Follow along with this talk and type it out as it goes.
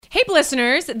Hey,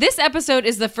 listeners. This episode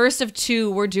is the first of two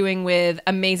we're doing with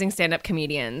amazing stand-up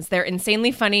comedians. They're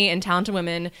insanely funny and talented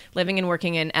women living and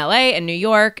working in LA and New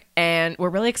York, and we're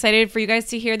really excited for you guys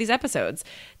to hear these episodes.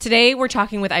 Today, we're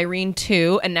talking with Irene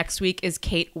Tu, and next week is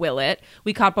Kate Willett.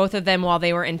 We caught both of them while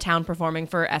they were in town performing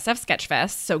for SF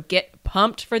Sketchfest, so get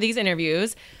pumped for these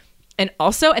interviews. And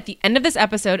also, at the end of this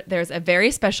episode, there's a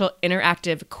very special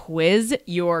interactive quiz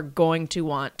you're going to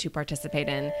want to participate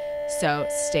in. So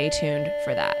stay tuned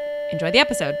for that. Enjoy the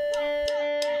episode. It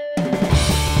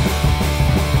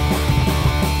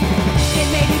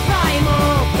may be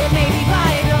primal, it may be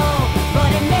vital,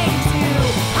 but it makes you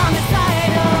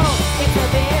homicidal. It's a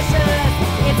vicious,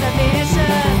 it's a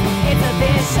vicious, it's a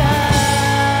vicious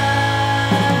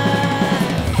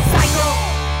cycle.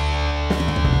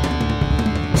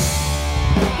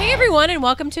 Hey, everyone, and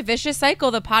welcome to Vicious Cycle,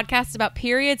 the podcast about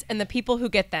periods and the people who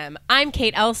get them. I'm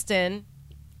Kate Elston.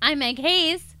 I'm Meg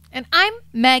Hayes. And I'm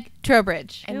Meg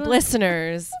Trowbridge. And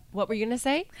listeners, what were you going to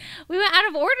say? We went out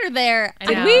of order there.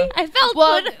 Did we? I felt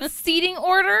good. Seating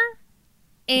order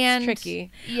and It's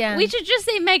tricky. Yeah. We should just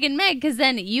say Meg and Meg, because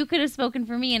then you could have spoken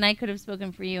for me and I could have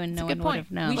spoken for you, and no one would have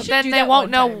known. We But should then do they that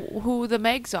won't one know time. who the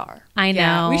Megs are. I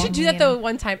know. We should do that, though,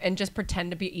 one time and just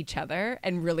pretend to be each other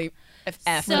and really F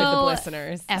with the So-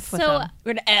 listeners. F with So, them.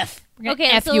 We're going to F. okay,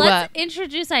 F so you let's up.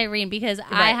 introduce Irene, because I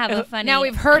Right. have a funny Now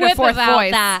we've heard a quip fourth about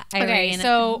voice. that, Okay, Irene.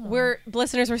 so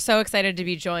listeners, we're so excited to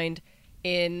be joined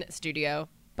in studio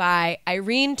by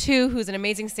Irene Tu, who's an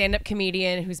amazing stand-up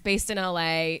comedian who's based in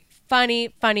LA. Funny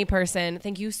person.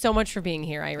 Thank you so much for being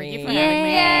here, Irene. you for having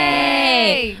me.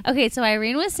 Yay! Okay, so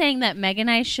Irene was saying that Meg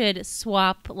and I should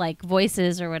swap like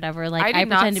voices or whatever. Like I did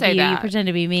not pretend to say be you, you that. pretend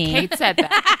to be me. Kate said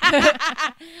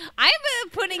that. I'm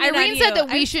putting it Irene on said you. that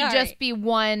we I'm should sorry. just be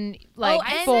one like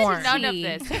and form. this is None of She.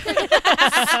 this.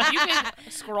 You can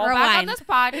scroll back on Rewind. this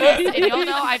podcast and you'll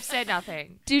know I've said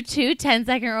nothing. Do 2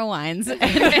 10-second rewinds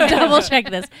and double check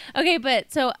this. Okay,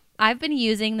 but so I've been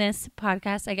using this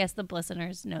podcast. I guess the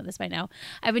listeners know this by now.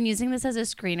 I've been using this as a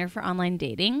screener for online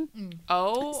dating.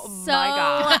 Oh So my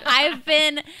God. I've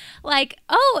been like,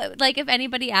 if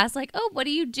anybody asks, like, oh, what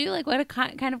do you do? Like, what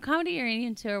kind of comedy are you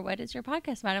into, or what is your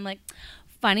podcast about? I'm like,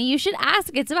 funny, you should ask.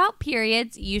 It's about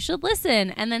periods. You should listen.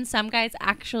 And then some guys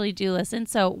actually do listen.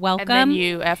 So welcome. And then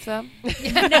you F them? No,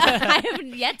 I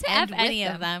haven't yet to F with any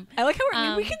them. of them. I like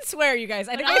how we can swear, you guys.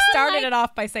 I think I I started like- it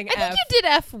off by saying I think F. you did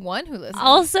F1 who listened.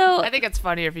 Also, I think it's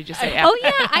funnier if you just say F. oh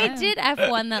yeah, I did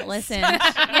F1 that listened.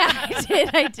 Yeah,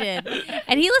 I did.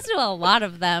 And he listened to a lot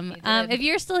of them. If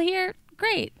you're still here,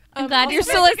 great. I'm glad also you're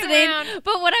still sticking listening. around.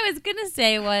 But what I was going to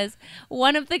say was,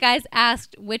 one of the guys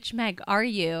asked, which Meg are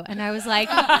you? And I was like,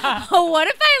 oh, what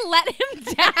if I let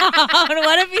him down?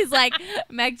 What if he's like,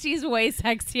 Meg, she's way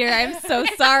sexier. I'm so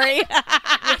sorry.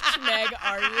 Which Meg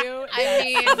are you? I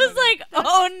mean, I was like,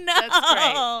 oh no. That's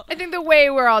great. I think the way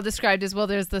we're all described is, well,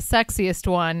 there's the sexiest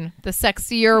one, the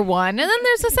sexier one, and then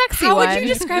there's the sexy How one. would you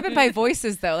describe it by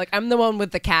voices, though? Like, I'm the one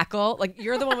with the cackle. Like,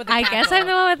 you're the one with the I cackle. guess I'm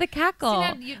the one with the cackle. See,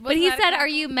 now, you- but wasn't he that a said, cackle? "Are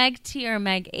you Meg T or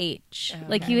Meg H?"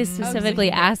 Like he Okay. was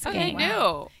specifically I asking.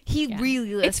 knew. He really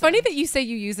listened. It's funny that you say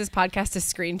you use this podcast to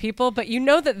screen people, but you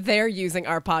know that they're using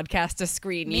our podcast to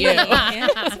screen you. Yeah,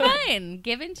 it's fine.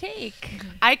 Give and take.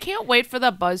 I can't wait for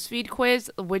the BuzzFeed quiz.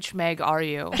 Which Meg are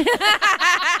you?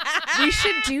 We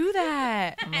should do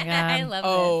that. Oh my God. I love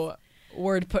Oh,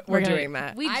 we're gonna- doing that.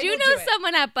 this. We I do will know do it.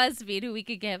 someone at BuzzFeed who we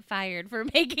could get fired for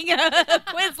making a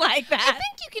quiz like I that.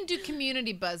 think you can do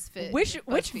community BuzzFeed. Which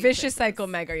BuzzFeed vicious quizzes. cycle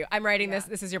Meg are you? I'm writing this.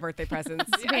 This is your birthday present.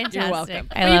 Fantastic. You're welcome.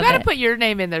 I But you love got to it. put your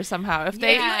name in there somehow. If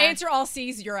they If you answer all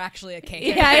C's, you're actually a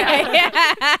K.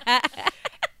 yeah.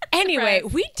 Anyway,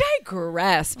 we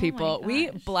digress, people. my We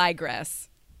gosh. bligress.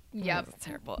 Yep. That's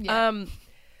terrible. Yeah.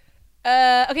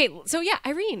 Okay, so yeah,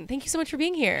 Irene, thank you so much for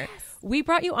being here. We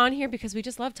brought you on here because we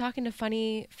just love talking to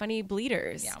funny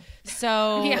bleeders. Yeah.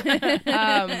 So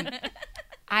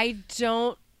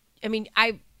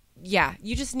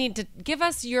you just need to give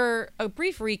us a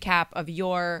brief recap of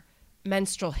your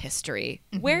menstrual history.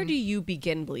 Where do you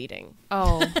begin bleeding?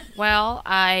 Oh, well,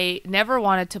 I never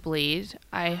wanted to bleed.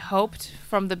 I hoped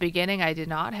from the beginning I did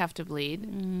not have to bleed.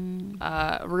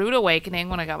 Rude awakening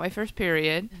when I got my first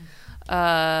period.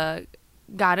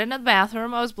 Got into the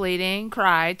bathroom. I was bleeding,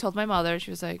 cried, told my mother. She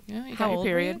was like, you How got your old were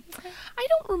period. you? I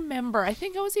don't remember. I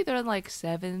think I was either in like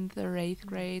 7th or 8th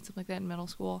grade, something like that in middle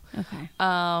school. Okay.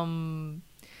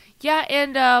 Yeah,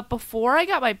 and before I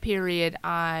got my period,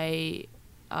 I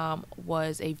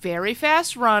was a very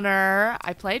fast runner.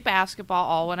 I played basketball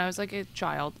all when I was like a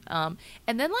child. And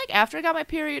then like after I got my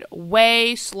period,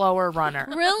 way slower runner.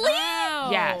 Really?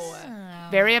 Yes.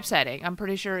 Very upsetting. I'm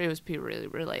pretty sure it was puberty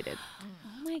related.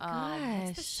 Oh my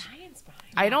gosh. Science behind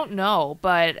I don't know,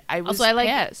 but I was Also, I like.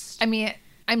 pissed. I mean,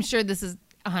 I'm sure this is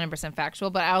 100% factual,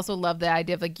 but I also love the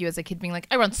idea of like you as a kid being like,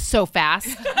 I run so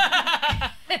fast.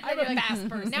 I'm a fast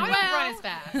person. Now I don't run as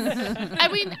fast. I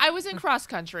mean, I was in cross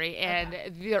country, and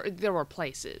there were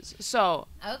places. So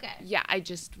Okay. yeah, I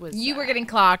just was. You were getting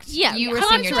clocked. Yeah, you were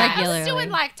clocked seeing your dad. regularly. I was doing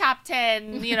like top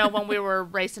 10, when we were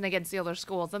racing against the other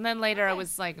schools, and then later I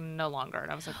was like no longer, and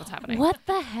I was like, what's happening? What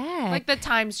the heck? Like the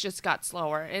times just got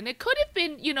slower, and it could have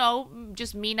been,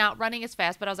 just me not running as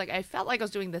fast, but I was like, I felt like I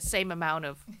was doing the same amount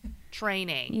of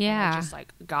training. and Yeah. it just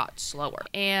like got slower,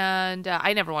 and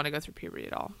I never want to go through puberty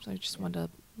at all. So I just wanted to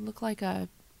look like a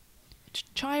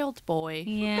child boy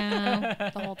yeah.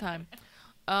 the whole time.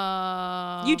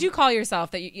 You do call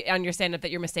yourself that on your stand-up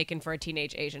that you're mistaken for a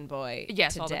teenage Asian boy.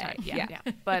 Yes, today. all the time. Yeah.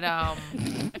 But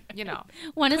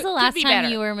When is the Could last be time better.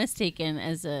 you were mistaken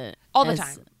as a all the as-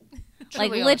 time. Like Truly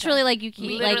all the literally, time. like you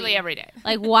keep Literally like, every day.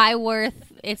 like why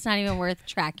worth? It's not even worth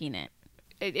tracking it.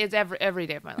 It's every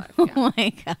day of my life. Oh Yeah. my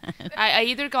god. I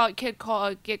either get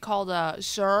called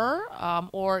sir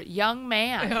or young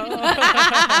man.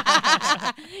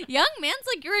 Young man's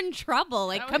like you're in trouble.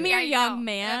 Like come here, I know. young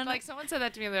man. And, like someone said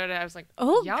that to me the other day. I was like,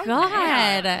 Oh young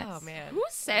god. man? Oh man. Who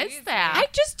says that? I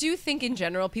just do think in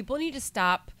general people need to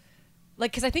stop,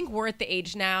 like, because I think we're at the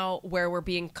age now where we're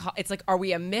being it's like, are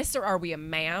we a miss or are we a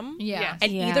ma'am? Yeah. Yes.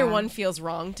 And Yeah. either one feels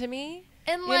wrong to me.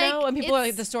 And And people are at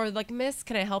it's- the store, they're like, miss,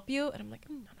 can I help you? And I'm like,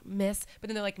 I'm not a miss. But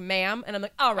then they're like, ma'am. And I'm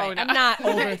like, all right, no. I'm not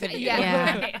older than you.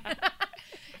 Yeah.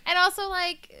 And also,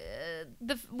 like,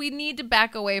 we need to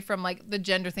back away from like the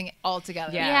gender thing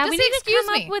altogether. Yeah. Yeah, Just we say, need to excuse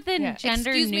come me. up with a Yeah. gender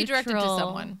Excuse me, neutral. directed to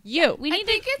someone. You. We I need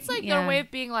think to, it's like yeah. their way of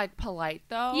being like polite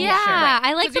though. Yeah,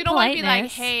 I like Because the you don't want to be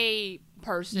like, politeness. hey,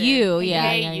 person. You,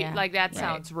 yeah, hey, yeah, you. yeah. Like that Right.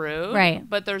 sounds rude. Right.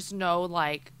 But there's no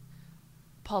like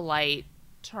polite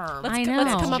term. I know.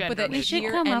 Let's come up with it. We should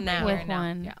here come and up now. with Here now.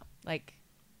 one. Yeah. Like,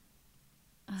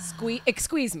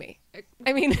 excuse me.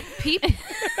 I mean, Peep.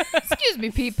 Excuse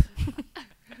me, Peep.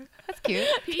 That's cute.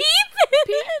 Peep.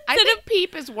 I think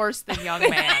peep is worse than young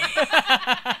man.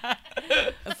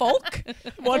 folk.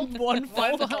 one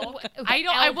folk.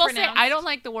 I will say pronounced. I don't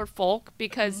like the word folk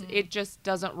because it just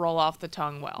doesn't roll off the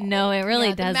tongue well. No, it really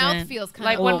Yeah, the doesn't. mouth feels kind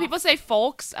Like of when people say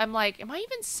folks, I'm like, am I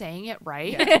even saying it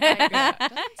right? Like, doesn't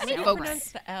I think sound folks- right.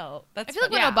 Pronounce the L. That's I feel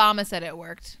like Yeah. when Obama said it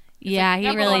worked. yeah, he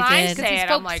Yeah, but really when I did. say he's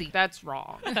it, I'm folksy. like, that's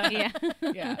wrong. yeah.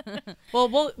 yeah.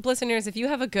 Well, listeners, if you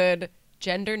have a good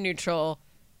gender neutral,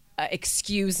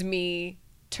 excuse me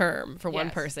term for one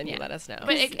Yes. person, you let us know.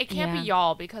 But it can't Yeah. be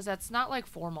y'all because that's not like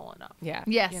formal enough. yeah.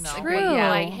 Yes. You know, True. You're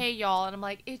like, hey y'all, and I'm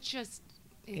like, it's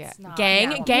Yeah. not Gang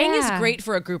formal. gang Yeah. is great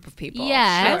for a group of people.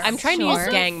 Yes, I'm trying to sure. use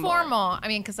gang more. formal. I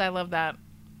mean, because I love that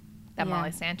Yeah.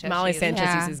 Molly Sanchez. Molly she is- Sanchez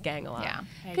Yeah. uses gang a lot. Yeah.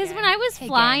 Hey, Because gang. when I was Hey, gang.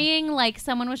 flying, like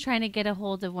someone was trying to get a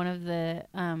hold of one of the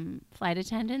flight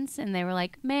attendants, and they were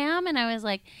like, "Ma'am," and I was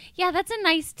like, "Yeah, that's a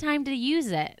nice time to use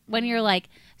it when you're like,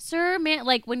 sir, man,"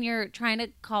 like when you're trying to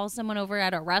call someone over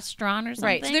at a restaurant or something.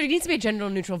 Right. So there needs to be a gender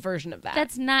neutral version of that.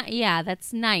 That's not. Yeah,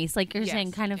 that's nice. Like you're Yes,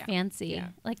 saying, kind of yeah, fancy, yeah.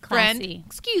 like Friend. classy.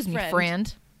 Excuse me, Friend.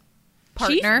 friend.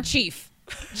 Partner. Chief.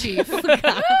 Chief.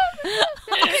 Contender.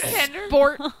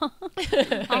 Sport.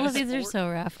 All of these are so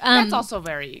rough. That's also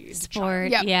very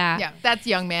sport. Yeah. Yeah. Yeah. That's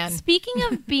young man. Speaking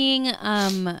of being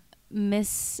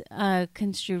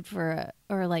misconstrued for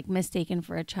or like mistaken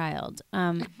for a child,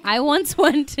 I once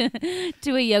went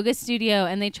to a yoga studio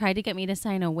and they tried to get me to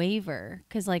sign a waiver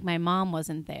because like my mom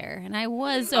wasn't there and I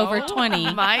was over 20.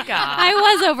 Oh my god. I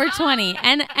was over 20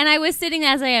 and I was sitting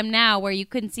as I am now where you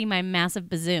couldn't see my massive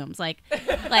bazooms like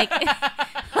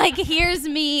here's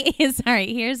me as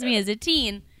a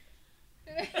teen.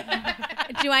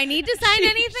 Do I need to sign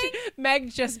anything?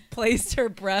 Meg just placed her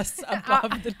breasts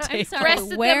above the I'm table. sorry.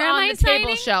 Rested Where them am on I the table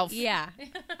signing? shelf. Yeah.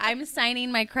 I'm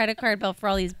signing my credit card bill for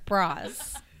all these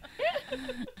bras.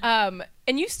 And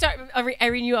you start,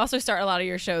 Irene, you also start a lot of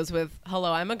your shows with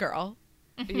 "Hello, I'm a girl."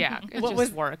 Yeah, it What just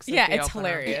was- works. as Yeah, the it's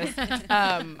opener. hilarious.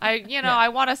 I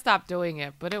want to stop doing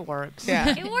it, but it works. Yeah.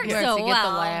 It works Works so to get the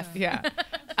well. laugh. Yeah.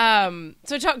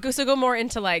 So go more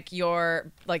into like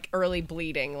your like early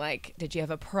bleeding. Like, did you have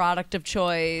a product of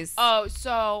choice? Oh,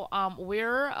 so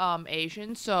we're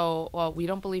Asian, so we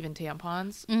don't believe in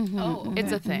tampons. Oh,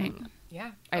 It's a thing.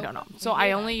 yeah. I don't know. So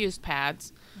I only used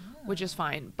pads, which is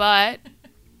fine. But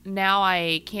now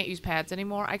I can't use pads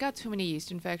anymore. I got too many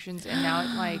yeast infections, and now it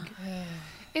like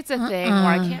it's a thing where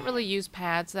I can't really use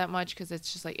pads that much because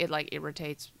it's just like it like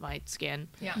irritates my skin.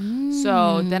 Yeah.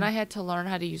 So then I had to learn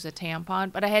how to use a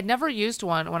tampon, but I had never used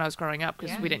one when I was growing up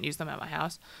because we didn't use them at my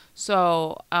house.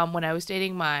 So when I was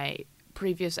dating my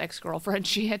previous ex-girlfriend,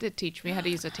 she had to teach me how to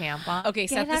use a tampon. Okay,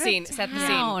 set the scene. Set the scene.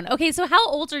 Town. Okay, so how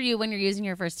old are you when you're using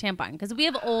your first tampon? Because we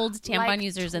have old tampon Like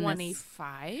users in this.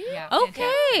 25? Yeah.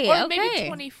 Okay, Or okay. maybe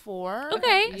 24.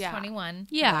 Okay. Yeah. 21.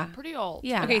 Yeah. Pretty old.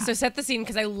 Yeah. Okay, so set the scene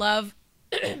because I love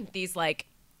these like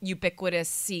ubiquitous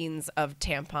scenes of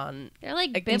tampon. They're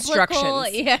like Like biblical,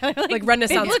 instructions. yeah, Like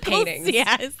Renaissance biblical- paintings.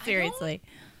 Yeah, seriously.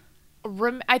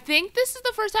 I think this is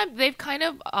the first time they've kind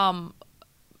of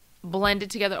blended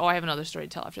together. Oh, I have another story to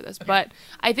tell after this. But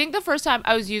I think the first time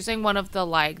I was using one of the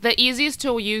like the easiest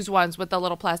to use ones with the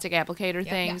little plastic applicator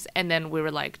things, and then we were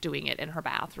like doing it in her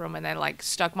bathroom, and then like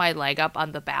stuck my leg up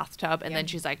on the bathtub, and then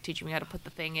she's like teaching me how to put the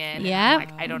thing in. Yeah. And I'm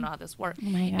like, I don't know how this works. Oh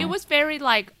my God. It was very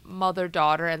like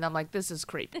mother-daughter, and I'm like, this is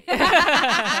creepy.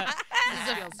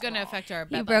 It's going to affect our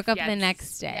You bed broke up Yes. the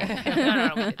next day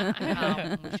no, we did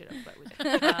not. We should have, but we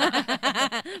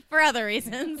didn't. for other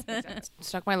reasons.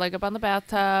 Stuck my leg up on the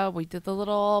bathtub. We did the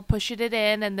little pushing it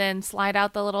in and then slide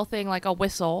out the little thing like a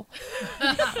whistle.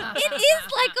 It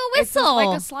is like a It's whistle.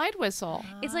 like a slide whistle.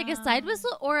 It's like a side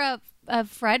whistle or a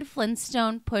Fred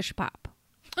Flintstone push pop.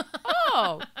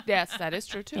 Oh, yes, that is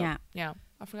true too. Yeah. Yeah.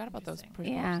 I forgot about those. Push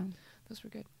Yeah. pops. Those were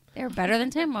good. They're better than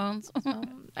tampons.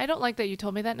 I don't like that you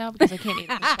told me that now because I can't eat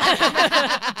it.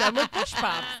 Done with push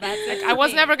pops. That's it. I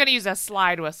was never going to use a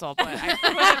slide whistle, but I would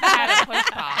have had a push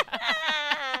pop.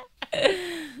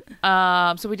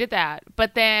 So we did that.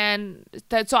 But then,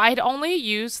 so I had only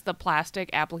used the plastic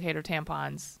applicator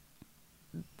tampons,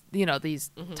 you know,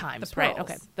 these times, The right? pearls.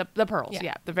 Okay. The pearls, Yeah.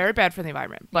 yeah. They're very bad for the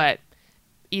environment, but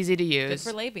easy to Good use.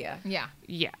 for labia. Yeah.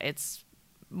 Yeah, it's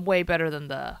way better than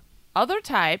the other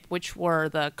type, which were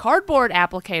the cardboard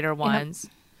applicator ones.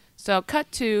 So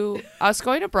cut to us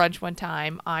going to brunch one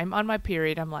time. I'm on my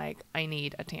period. I'm like, I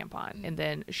need a tampon. And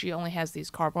then she only has these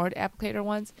cardboard applicator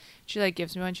ones. She like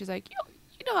gives me one. She's like, you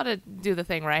know how to do the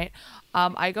thing, right?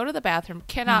 I go to the bathroom,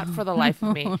 cannot for the life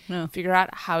of me figure out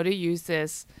how to use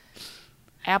this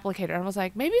applicator. And I was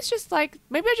like, maybe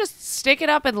I just stick it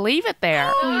up and leave it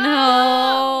there.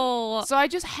 No. So I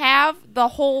just have the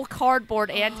whole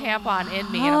cardboard and tampon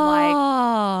in me, and I'm like,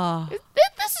 Oh.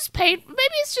 this is pain.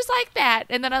 Maybe it's just like that.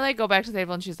 And then I like go back to the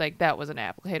table, and she's like, that was an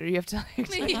applicator. You have to like.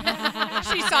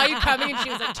 She saw you coming and she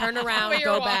was like, turn around,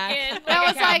 go back.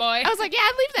 I was like, yeah,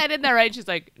 I'd leave that in there, right? She's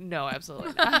like, no,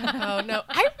 absolutely not. Oh no!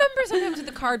 I remember sometimes with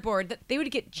the cardboard that they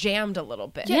would get jammed a little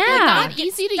bit. Yeah. Not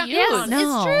easy to use. Yes, No.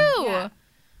 it's true. Yeah.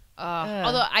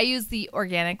 Although I use the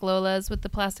organic Lolas with the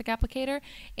plastic applicator,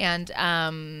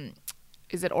 and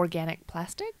Is it organic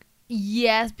plastic?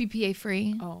 yes, BPA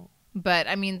free. Oh. But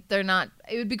I mean, they're not.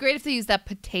 It would be great if they used that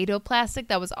potato plastic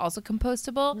that was also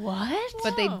compostable. What?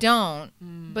 But they don't.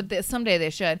 But someday they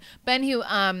should. But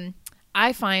anywho,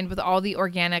 I find with all the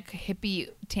organic hippie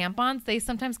tampons, they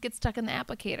sometimes get stuck in the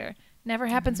applicator. Never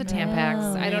happens with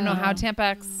Tampax. I don't know how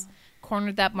Tampax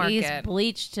cornered that We use market.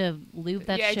 bleach to lube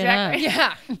that Yeah, shit exactly.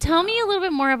 up. Yeah. Tell me a little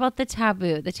bit more about the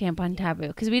taboo, the tampon taboo,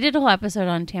 because we did a whole episode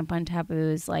on tampon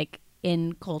taboos, like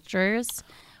in cultures.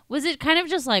 Was it kind of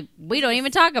just like we don't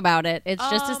even talk about it? It's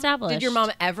just established. Did your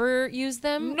mom ever use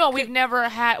them? No, we never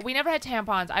had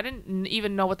tampons. I didn't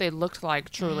even know what they looked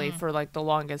like truly for like the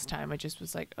longest time. I just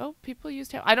was like, oh, people use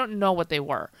tampons. I don't know what they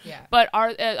were. Yeah. But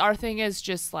our thing is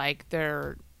just like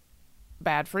they're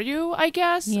bad for you, I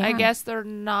guess. Yeah. I guess they're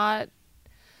not.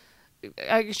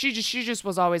 She just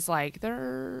was always like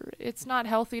it's not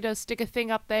healthy to stick a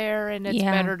thing up there, and it's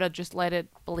Yeah. better to just let it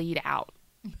bleed out.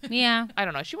 Yeah. I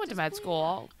don't know. She went to med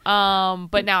school,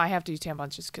 but now I have to use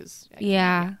tampons just because.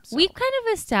 Yeah. So. We've kind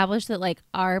of established that like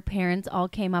our parents all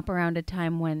came up around a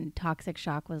time when toxic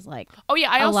shock was like Oh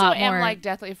yeah, I a also lot am more- like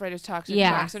deathly afraid of toxic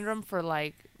Yeah. shock syndrome for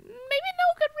like maybe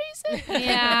no good reason.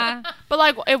 yeah. But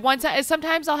like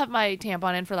sometimes I'll have my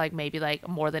tampon in for like maybe like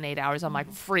more than 8 hours. I'm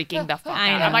like freaking the fuck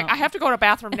I out. I'm know. like, I have to go to the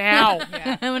bathroom now.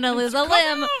 I'm gonna lose a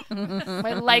limb.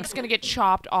 My leg's gonna get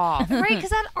chopped off. Right, because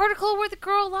that article where the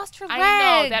girl lost her leg.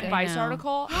 I know that I Vice know.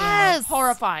 article. Yes.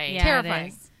 Horrifying. Yeah, Terrifying.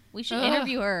 it is. We should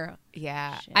interview her.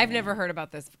 Yeah, I've never heard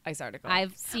about this ICE article.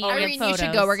 I've seen Irene, the you photos.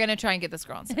 should go. We're gonna try and get this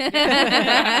girl on stage. We're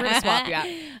gonna swap you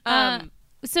out.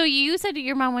 So you said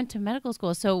your mom went to medical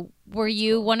school. So were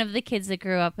you one of the kids that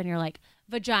grew up and you're like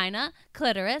vagina,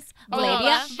 clitoris,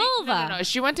 labia, vulva? No,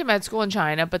 she went to med school in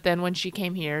China, but then when she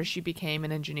came here, she became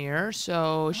an engineer.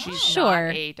 So she's Sure.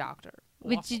 not a doctor.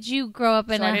 But did you grow up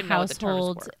in So I a didn't know what the terms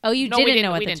household? were. Oh, you No, we didn't know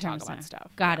what we the didn't terms talk about are.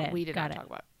 stuff. Got No, it. We did got not it. talk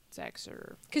about sex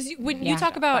or. Because when Yeah. you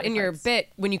talk about Body in your parts. bit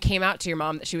when you came out to your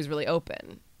mom that she was really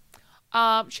open.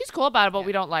 She's cool about it, but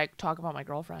we don't like talk about my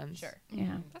girlfriends.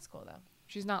 Yeah. That's cool though.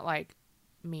 She's not like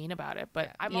mean about it, but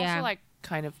I'm Yeah. also like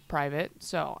kind of private,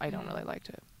 so I don't really like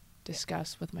to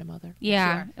discuss with my mother.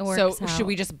 Yeah, it works So out. should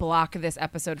we just block this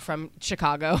episode from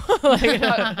Chicago? Like,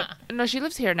 No, she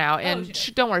lives here now, and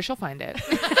don't worry, she'll find it.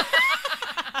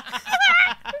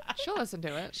 She'll listen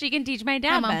to it. She can teach my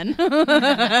dad Mom. then.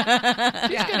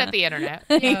 She's good at the internet.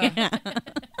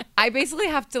 I basically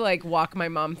have to like walk my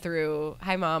mom through,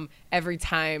 hi mom, every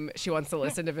time she wants to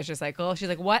listen to Vicious Cycle. She's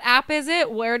like, what app is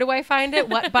it? Where do I find it?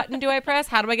 What button do I press?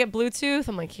 How do I get Bluetooth?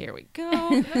 I'm like, here we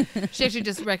go. She actually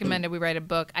just recommended we write a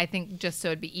book. I think just so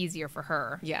it'd be easier for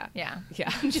her. Yeah. Yeah.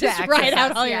 Yeah. Just access write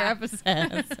out us, all your yeah.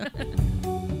 episodes.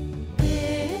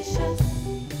 Vicious,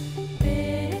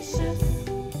 vicious,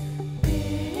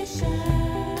 vicious,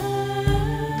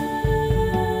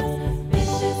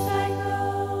 vicious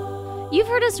cycle. You've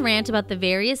heard us rant about the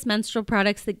various menstrual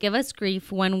products that give us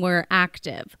grief when we're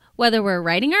active, whether we're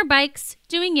riding our bikes,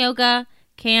 doing yoga,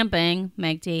 camping,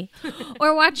 Meg T,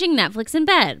 or watching Netflix in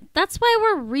bed. That's why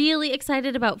we're really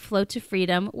excited about Flow to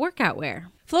Freedom workout wear.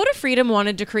 Flow to Freedom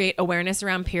wanted to create awareness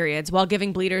around periods while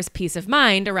giving bleeders peace of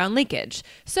mind around leakage.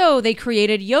 So they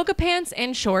created yoga pants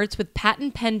and shorts with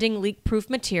patent-pending leak-proof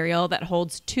material that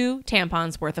holds 2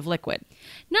 tampons worth of liquid.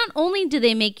 Not only do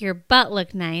they make your butt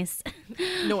look nice,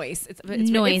 Noise. It's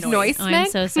noise. noise, Oh, I'm Meg?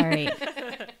 so sorry.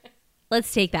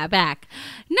 Let's take that back.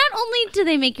 Not only do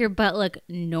they make your butt look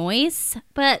nice,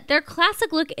 but their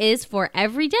classic look is for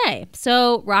every day.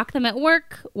 So rock them at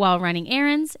work, while running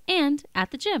errands, and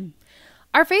at the gym.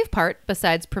 Our fave part,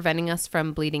 besides preventing us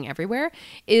from bleeding everywhere,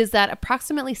 is that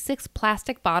approximately 6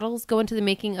 plastic bottles go into the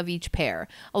making of each pair,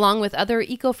 along with other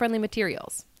eco-friendly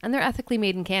materials. And they're ethically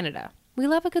made in Canada. We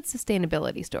love a good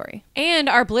sustainability story. And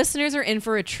our listeners are in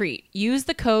for a treat. Use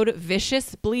the code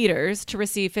VICIOUSBLEEDERS to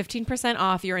receive 15%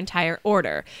 off your entire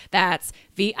order. That's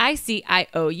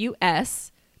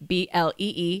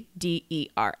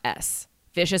VICIOUSBLEEDERS.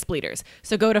 Vicious Bleeders.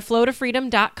 So go to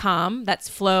flowtofreedom.com. That's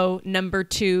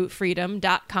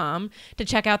flow2freedom.com to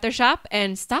check out their shop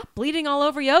and stop bleeding all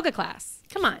over yoga class.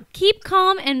 Come on. Keep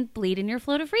calm and bleed in your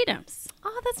flow to freedoms.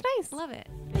 Oh, that's nice. Love it.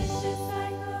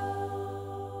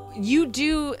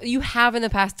 You have in the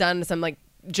past done some like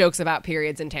jokes about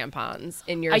periods and tampons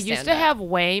in your I used to stand-up. have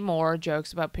way more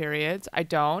jokes about periods. I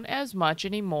don't as much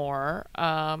anymore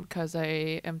because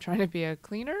I am trying to be a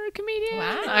cleaner comedian.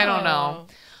 Wow. I don't know.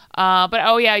 But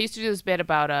oh yeah, I used to do this bit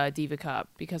about a Diva Cup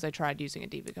because I tried using a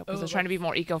Diva Cup because I was trying to be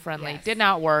more eco-friendly. Yes. Did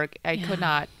not work. I could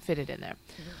not fit it in there.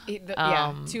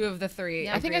 Yeah, 2 of the 3.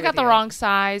 I think I got the wrong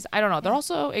size. I don't know. They're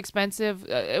also expensive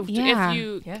if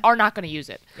you are not going to use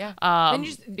it. Yeah. Then Then you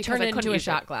just because turn I it couldn't into a use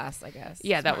shot it. glass, I guess.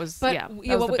 Yeah, that was But that was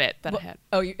the bit that I had.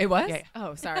 Oh, it was? Yeah, yeah.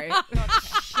 Oh, sorry.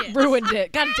 Ruined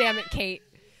it. God damn it, Kate.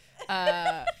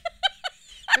 Okay,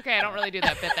 I don't really do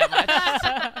that bit that much.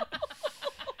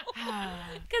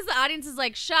 Because the audience is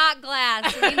like, shot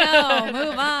glass. We know.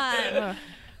 Move on.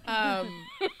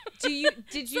 Did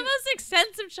It's the you most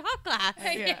expensive shot glass.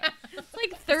 Yeah. It's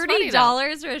like funny,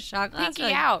 $30 for a shot glass. Pinky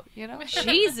Like, out, you know.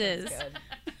 Jesus.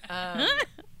 And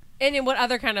in what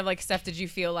other kind of like stuff did you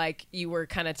feel like you were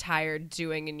kind of tired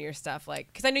doing in your stuff? Like,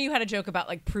 because I know you had a joke about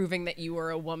like proving that you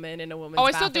were a woman in a woman's Oh,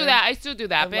 I still do bathroom. that. I still do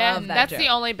that I bit. love that That's joke. the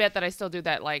only bit that I still do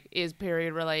that like is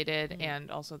period related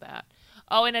and also that.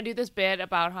 Oh, and I do this bit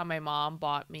about how my mom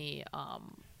bought me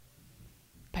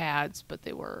pads, but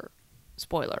they were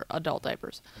spoiler adult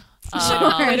diapers.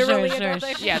 Literally sure, adult sure,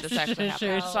 diapers. Yeah, this actually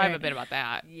happened. So I have a bit about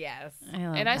that. Yes.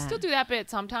 And I still do that bit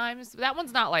sometimes. That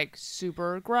one's not like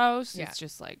super gross. Yeah. It's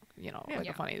just like, you know, like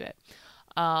Yeah. a funny bit.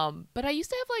 But I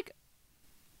used to have like,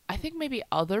 I think maybe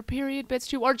other period bits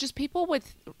too, or just people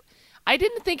with, I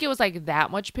didn't think it was like that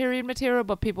much period material,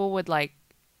 but people would like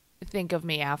think of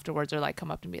me afterwards or like come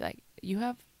up to me like, you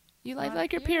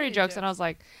like your period jokes. And I was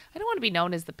like, I don't want to be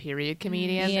known as the period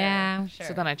comedian. Yeah.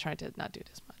 So then I tried to not do it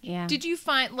as much. Yeah. Did you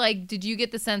find did you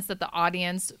get the sense that the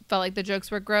audience felt like the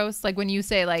jokes were gross? Like when you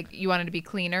say like you wanted to be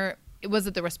cleaner, was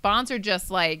it the response or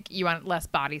just like you want less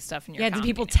body stuff in your Yeah, did comedy?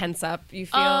 people tense up, you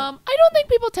feel? I don't think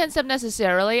people tense up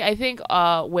necessarily. I think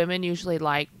women usually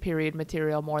like period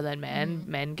material more than men.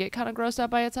 Men get kind of grossed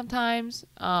out by it sometimes.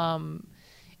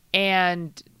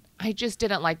 And I just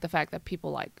didn't like the fact that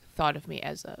people like thought of me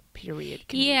as a period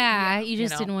comedian. Yeah, you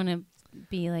just know? didn't want to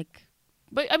be like,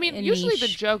 But I mean, a usually the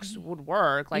niche. jokes would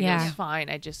work. Like it Yeah. was fine.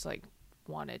 I just like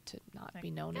wanted to not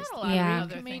be known as a the lot of Yeah.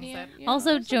 other things comedian. that- you know?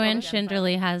 also It's like, Joanne oh,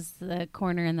 Schinderly has the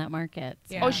corner in that market.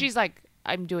 So. Yeah. Oh, she's like,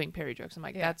 I'm doing period jokes. I'm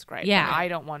like, Yeah. that's great. Yeah. But I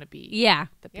don't want to be Yeah.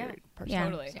 the Yeah. period person. Yeah.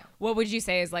 Totally. What would you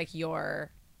say is like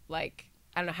your, like,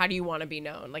 I don't know, how do you want to be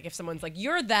known? Like if someone's like,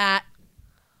 you're that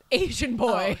Asian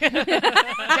boy.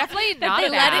 Definitely not They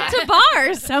that. let it to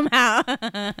bars somehow.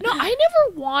 No, I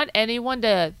never want anyone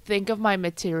to think of my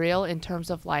material in terms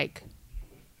of like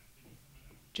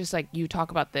just like you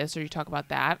talk about this or you talk about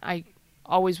that. I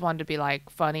always wanted to be like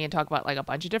funny and talk about like a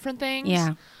bunch of different things.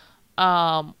 Yeah.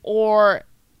 Or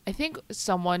I think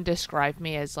someone described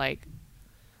me as like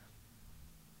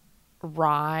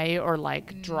wry or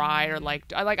like dry or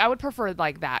like I would prefer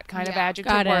like that kind of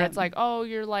adjective Got where it. it's like, oh,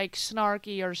 you're like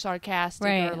snarky or sarcastic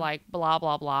Right. or like blah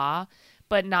blah blah,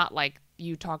 but not like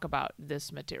you talk about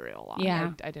this material a lot.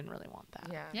 Yeah. I didn't really want that.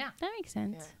 Yeah. That makes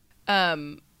sense.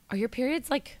 Are your periods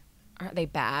like, are they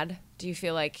bad? Do you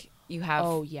feel like you have?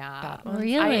 Oh yeah. bad ones?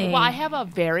 Really? I have a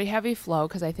very heavy flow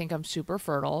because I think I'm super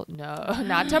fertile. No,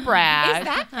 not to brag. Is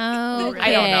that Okay.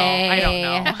 I don't know. I don't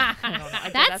know.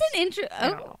 That's an intro. I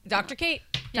don't Oh, know. Dr. Kate?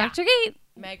 Dr. Kate.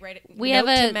 Meg, write it. We Note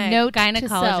have to a Meg. note to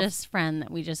gynecologist friend that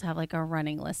we just have like a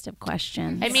running list of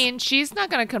questions. I mean, she's not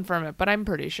going to confirm it, but I'm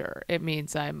pretty sure it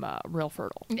means I'm real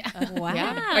fertile. wow.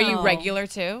 Yeah. Are you regular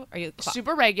too? Are you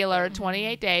Super regular,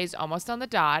 28 days, almost on the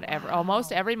dot,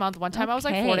 almost every month. One time I was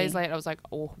like 4 Okay. days late. I was like,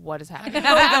 oh, what is happening?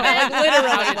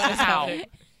 literally what is How happening?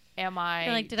 am I?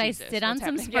 You're like, did Jesus, I sit on what's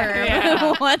some happening? sperm?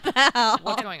 Yeah. What the hell?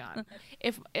 What's going on?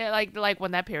 If like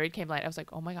when that period came late, I was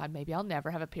like, oh my god, maybe I'll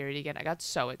never have a period again. I got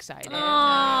so excited. Then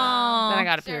I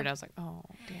got a period. And I was like, oh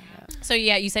damn it. So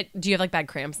yeah, you said, do you have like bad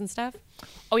cramps and stuff?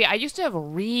 Oh yeah, I used to have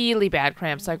really bad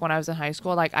cramps. Like when I was in high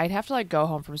school, like I'd have to like go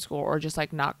home from school or just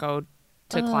like not go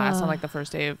to class on like the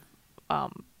first day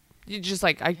of you just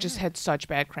like I just had such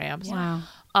bad cramps. Wow.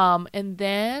 And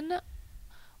then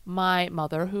my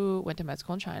mother, who went to med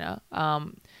school in China,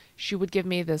 she would give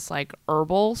me this like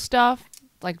herbal stuff,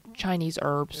 like Chinese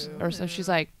herbs or so. She's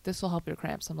like, this will help your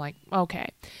cramps. I'm like, okay.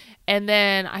 And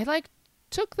then I like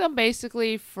took them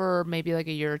basically for maybe like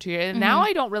a year or 2 years. And now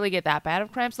I don't really get that bad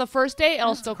of cramps. The first day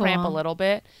I'll still cramp a cool. little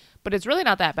bit, but it's really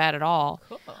not that bad at all.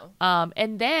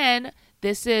 And then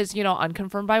this is,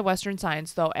 unconfirmed by Western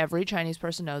science, though every Chinese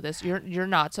person know this. You're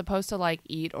not supposed to like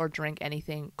eat or drink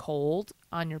anything cold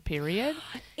on your period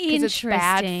because it's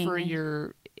bad for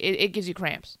Interesting. it gives you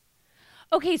cramps.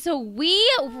 Okay, so we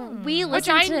Which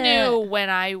listened I to knew when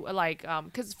I like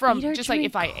because from Eat or just like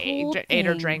if I drink cold ate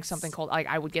or drank things. something cold, like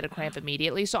I would get a cramp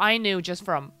immediately. So I knew just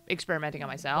from experimenting on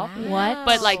myself. what?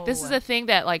 But like this is a thing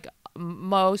that like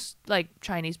most like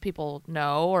Chinese people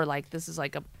know, or like this is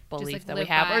like a belief like, that we live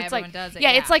have, by, or it's like everyone does it,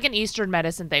 yeah, yeah. it's like an Eastern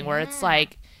medicine thing where it's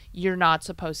like you're not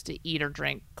supposed to eat or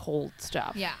drink cold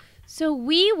stuff. Yeah. So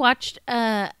we watched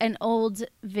an old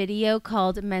video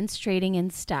called "Menstruating in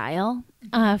Style"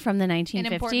 from the 1950s. An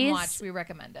important watch. We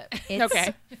recommend it. It's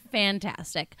Okay.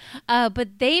 fantastic.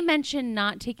 But they mentioned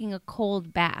not taking a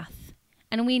cold bath.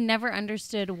 And we never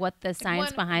understood what the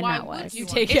science behind why that would was. you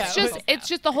take want It's Yeah. just it's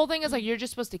just the whole thing is like you're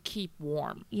just supposed to keep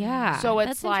warm. Yeah. So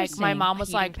it's that's like my interesting. mom was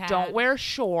Heating like, pad. don't wear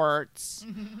shorts.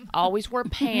 Always wear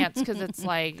pants because it's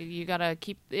like you gotta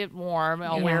keep it warm.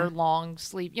 I'll wear long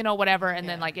sleeve, whatever. And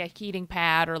then like a heating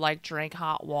pad or like drink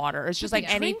hot water. It's just like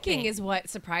Drinking anything. is what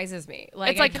surprises me.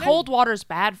 Like It's like I can- cold water is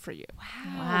bad for you.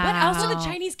 But also the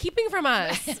Chinese keeping from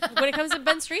us when it comes to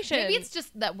menstruation. Maybe it's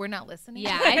just that we're not listening.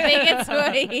 Yeah, I think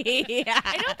it's yeah.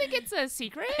 I don't think it's a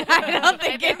secret. I don't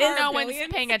think it is. No one's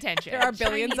Billions? paying attention. There are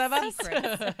billions of us.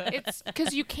 It's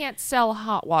because you can't sell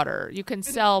hot water. You can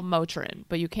sell Motrin,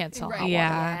 but you can't sell hot water.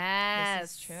 Yeah. Yes.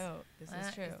 This is true. This is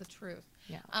That true. is the truth.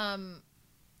 Yeah.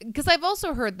 Because I've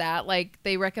also heard that like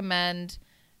they recommend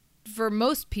for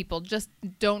most people just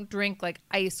don't drink like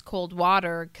ice cold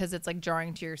water because it's like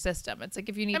jarring to your system. It's like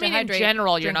if you need I mean, to in hydrate,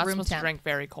 general, you're drink not room supposed temp. to drink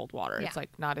very cold water. Yeah. It's like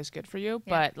not as good for you.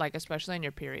 Yeah. But like especially in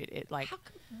your period, it like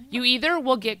you either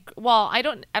will get. Well, I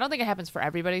don't think it happens for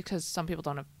everybody because some people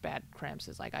don't have bad cramps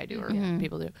as like I do or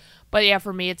people do. But yeah,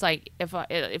 for me, it's like if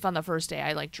on the first day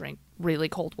I like drink really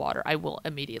cold water, I will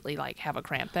immediately like have a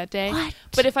cramp that day. What?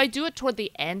 But if I do it toward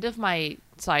the end of my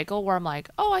cycle where I'm like,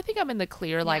 oh, I think I'm in the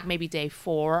clear, like maybe day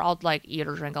 4, I'll like eat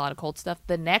or drink a lot of cold stuff.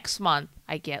 The next month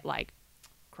I get like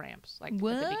cramps like at the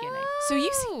beginning. So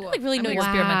you seem to like really I'm know gonna your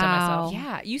experiment on myself.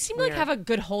 Yeah, you seem to like Weird. have a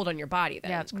good hold on your body.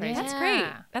 Then. Yeah, it's crazy. That's great.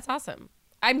 Yeah. That's awesome.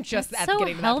 I'm just at so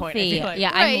getting to that point. I healthy. feel like.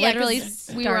 Yeah, Right, I'm yeah, literally 'cause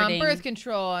we were on starting. birth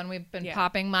control and we've been Yeah.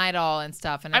 popping Midol and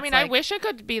stuff. And I it's mean, I like, wish I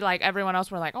could be like everyone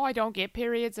else. Where like, oh, I don't get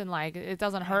periods and like it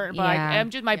doesn't hurt, but Yeah. I'm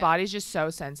just my body's just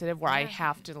so sensitive where I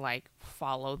have to like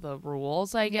follow the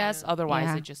rules, I guess. Otherwise,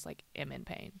 Yeah. I just like am in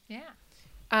pain. yeah.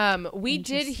 We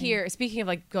did hear, speaking of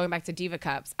like going back to Diva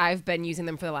Cups, I've been using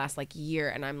them for the last like year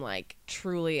and I'm like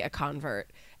truly a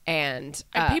convert. And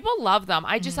And people love them.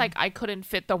 I just like I couldn't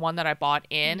fit the one that I bought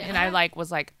in, and I like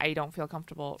was like I don't feel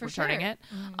comfortable returning sure. it.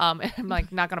 And I'm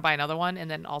like not gonna buy another one, and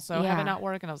then also have Yeah. it not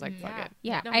work. And I was like, fuck it.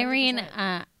 Yeah, No, Irene.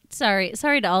 100%.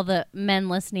 Sorry to all the men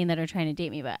listening that are trying to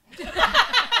date me, but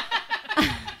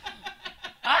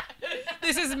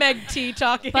this is Meg T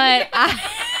talking. but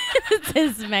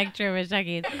This is Meg Truman.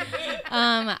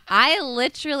 I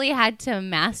literally had to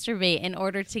masturbate in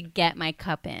order to get my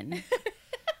cup in.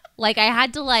 Like I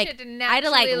had to She had to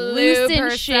I lube loosen shit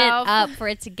herself. up for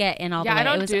it to get in all Yeah, the way. I It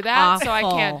don't was do that, so I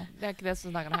awful. can't. This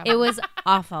is not gonna happen. It was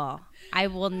awful. I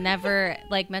will never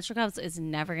menstrual cups is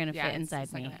never gonna fit inside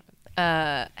it's not me. gonna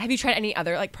happen. Have you tried any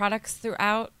other like products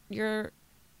throughout your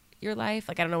life?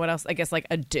 Like I don't know what else. I guess like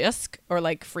a disc or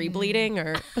like free bleeding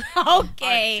or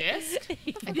Okay.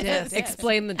 A disc.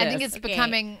 explain the disc. I think it's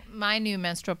becoming my new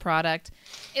menstrual product.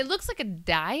 It looks like a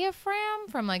diaphragm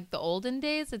from like the olden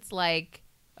days. It's like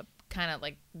kind of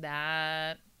like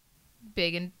that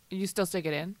big and You still stick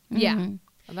it in, yeah. and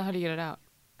then how do you get it out?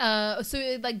 So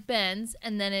it like bends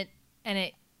and then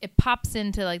it pops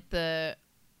into like the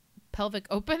pelvic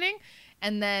opening,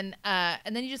 and then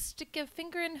you just stick a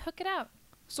finger and hook it out.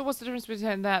 So what's the difference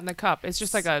between that and the cup? It's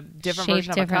just like a different Shaped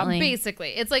version of a cup. differently.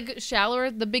 Basically, it's like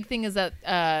shallower. The big thing is that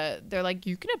they're like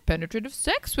you can have penetrative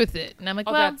sex with it, and I'm like,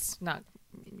 Oh, well, that's not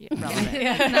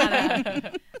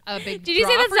relevant. a big. Did you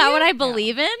say draw that's for not you? what I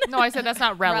believe in? No, I said that's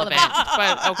not relevant,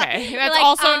 but okay. That's like,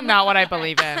 also not what I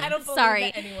believe in.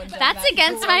 Sorry. That's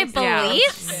against my Yeah.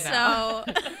 beliefs. No.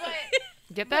 So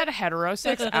Get that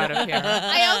heterosex out of here.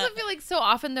 I also feel like so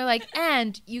often they're like,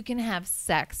 and you can have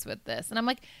sex with this, and I'm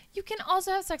like, you can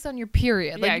also have sex on your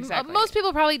period. Yeah, Like exactly. most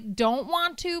people probably don't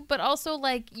want to, but also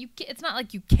like it's not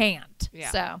like you can't. Yeah.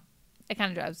 So it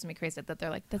kind of drives me crazy that they're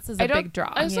like, this is I a don't- big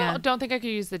draw. I also Yeah. don't think I could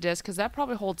use the disc because that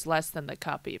probably holds less than the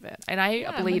cup even, and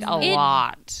I bleed a It-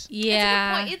 lot.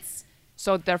 yeah. It's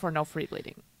So therefore, no free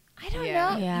bleeding. I don't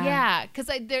Yeah. know. Yeah. Yeah, because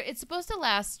it's supposed to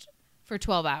last for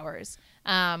 12 hours.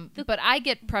 But I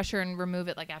get pressure and remove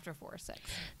it like after 4 or 6.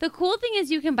 The cool thing is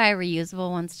you can buy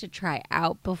reusable ones to try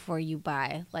out before you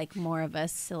buy like more of a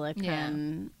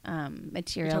silicone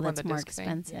material talking about that's the more disc thing?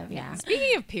 expensive. Yeah.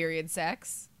 Speaking of period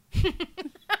sex,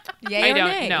 yay I or don't.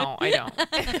 nay? No, I don't.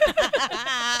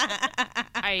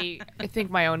 I think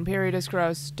my own period is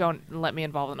gross. Don't let me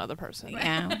involve another person.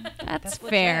 Yeah. That's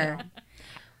fair.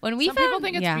 When we Some found, people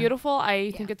think it's yeah. beautiful. I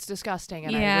think it's disgusting,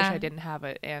 and I Yeah. wish I didn't have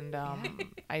it. And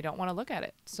I don't want to look at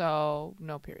it. So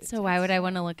no period. So why would I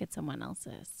want to look at someone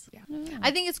else's? Yeah. I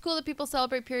think it's cool that people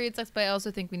celebrate period sex, but I also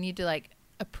think we need to like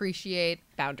appreciate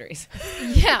Boundaries.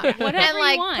 yeah Whatever and you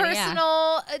like want, yeah.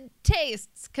 personal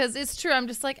tastes, because it's true. I'm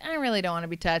just like, I really don't want to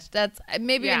be touched. That's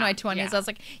maybe in Yeah, my 20s yeah. I was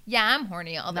like, yeah, I'm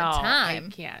horny all the No, time. I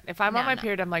can't. If I'm on No, my no.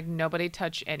 period, I'm like, nobody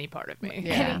touch any part of me.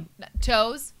 Yeah.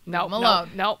 Toes, No, leave 'em alone.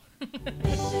 no.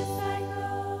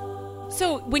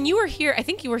 So when you were here, I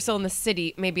think you were still in the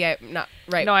city. Maybe I'm not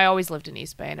right. No, I always lived in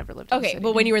East Bay. I never lived in the Okay, city.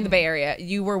 but when you were in the Bay Area,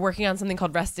 you were working on something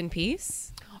called Rest in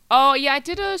Peace. Oh, yeah, I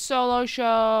did a solo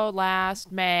show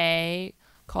last May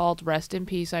called Rest in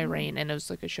Peace, Irene, and it was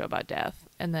like a show about death.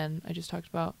 And then I just talked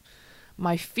about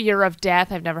my fear of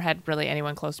death. I've never had really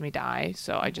anyone close to me die,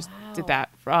 so I just did that.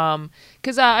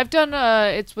 Because I've done,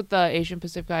 it's with the Asian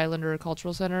Pacific Islander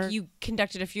Cultural Center. You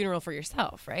conducted a funeral for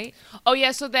yourself, right? Oh,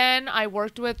 yeah, so then I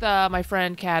worked with my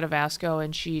friend Kat Avasco,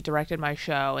 and she directed my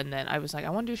show, and then I was like, I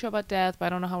want to do a show about death, but I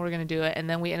don't know how we're going to do it. And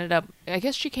then we ended up, I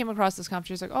guess she came across this conference,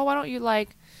 she was like, oh, why don't you,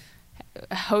 like,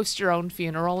 host your own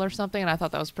funeral or something? And I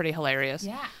thought that was pretty hilarious.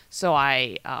 Yeah. So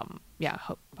I,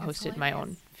 hosted my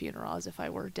own funeral as if I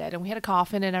were dead, and we had a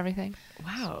coffin and everything.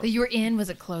 Wow. That you were in, was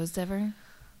it closed ever?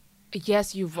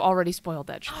 Yes, you've already spoiled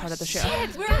that part of the show.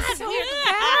 We're so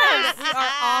bad. We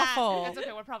are awful. It's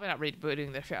okay. We're probably not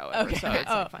rebooting the show. Ever, Okay. So it's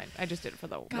Oh. like, fine. I just did it for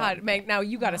the God, one. Meg, now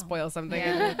you got to spoil something.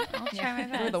 I'll try my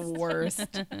best. We're the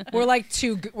worst. We're like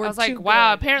too. We're I was like, too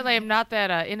wow. good. Apparently, I'm not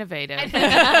that innovative.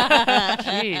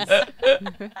 Jeez.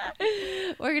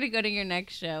 We're gonna go to your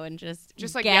next show and just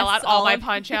Like guess yell out all my of-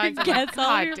 punchlines. I'm guess like, all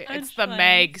God, your it's the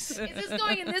punchlines. Megs. Is this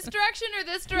going in this direction or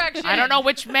this direction? I don't know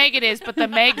which Meg it is, but the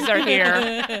Megs are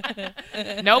here.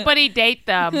 Nobody date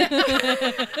them.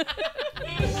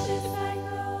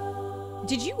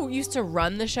 Did you used to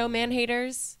run the show Man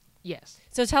Haters? Yes.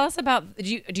 So tell us about.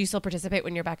 Do you still participate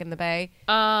when you're back in the Bay?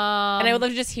 And I would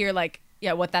love to just hear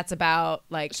what that's about.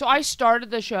 Like, So I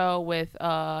started the show with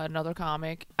another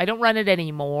comic. I don't run it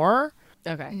anymore.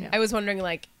 okay. I was wondering,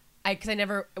 because I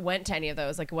never went to any of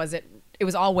those. Like, was it? It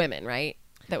was all women, right?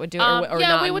 That would do it, or yeah,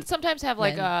 non- we would sometimes have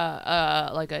like men.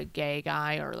 a gay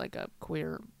guy or like a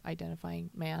queer identifying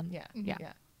man. Yeah,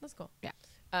 Yeah. That's cool. Yeah.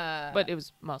 But But it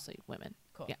was mostly women.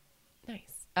 cool. Yeah.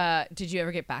 Nice. Did you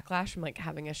ever get backlash from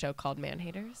having a show called Man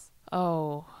Haters?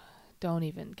 Oh, don't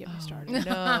even get me started.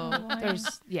 No.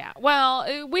 There's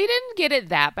Well, we didn't get it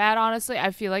that bad, honestly.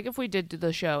 I feel like if we did do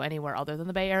the show anywhere other than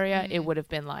the Bay Area, it would have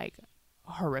been like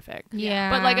horrific. Yeah.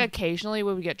 But like occasionally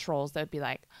we would get trolls that would be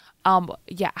like,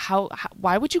 Yeah.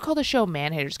 Why would you call the show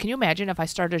Man Haters? Can you imagine if I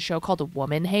started a show called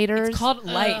Woman Haters? It's called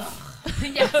Life.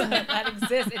 Yes, that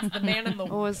exists. It's the man in the I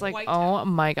was like, white oh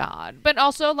my God. But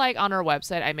also, like, on our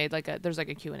website, I made there's like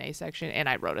a Q&A section, and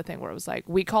I wrote a thing where it was like,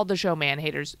 we called the show Man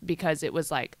Haters because it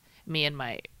was like me and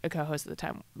my co-host at the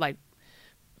time, like,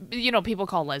 you know, people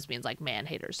call lesbians like man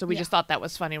haters. So we just thought that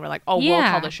was funny. We're like, oh, we'll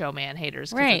Yeah. call the show Man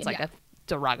Haters because Right. it's like a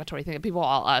derogatory thing. People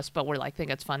all us, but we're like, think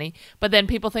it's funny. But then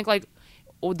people think like,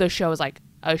 oh, the show is like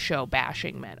a show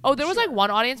bashing men. Oh, there was like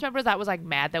one audience member that was like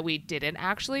mad that we didn't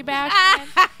actually bash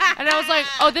men. And I was like,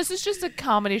 oh, this is just a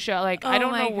comedy show. Like, I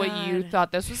don't know what you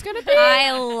thought this was going to be.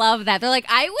 I love that. They're like,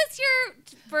 I was here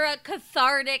for a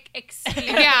cathartic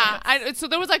experience. Yeah. So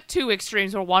there was like two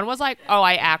extremes where one was like, oh,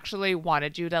 I actually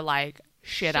wanted you to like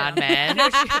shit on men.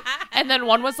 And then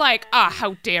one was like,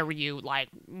 how dare you? Like,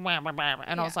 blah, blah, blah.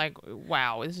 And I was like,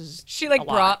 wow, this is She like a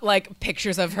lot. brought like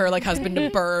pictures of her like husband to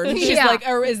burn. She's Yeah. like,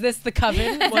 or is this the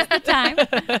coven? What- The time.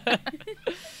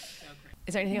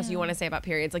 Is there anything else you want to say about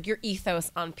periods? Like your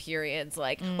ethos on periods,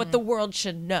 like what the world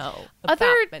should know about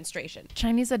Other- menstruation.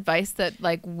 Chinese advice that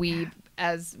like we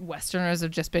as Westerners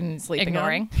have just been Sleeping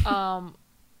ignoring.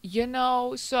 You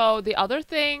know, so the other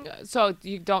thing, so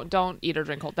you don't eat or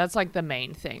drink cold. That's like the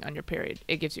main thing on your period.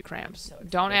 It gives you cramps.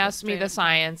 Don't ask me the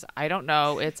science. I don't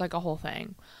know. It's like a whole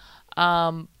thing.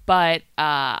 But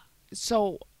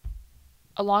so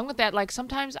along with that, like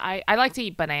sometimes I like to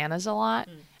eat bananas a lot,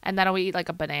 and then I would eat like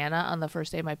a banana on the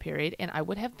first day of my period, and I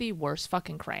would have the worst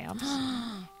fucking cramps.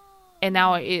 And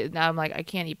now I'm like, I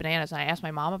can't eat bananas. And I asked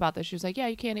my mom about this. She was like, yeah,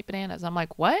 you can't eat bananas. I'm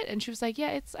like, what? And she was like,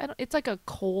 yeah, it's like a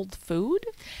cold food.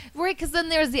 Right, because then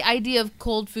there's the idea of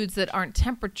cold foods that aren't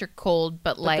temperature cold,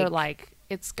 but But like, they're like,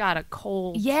 it's got a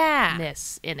coldness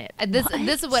yeah. in it. This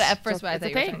is what at first So what I it's thought a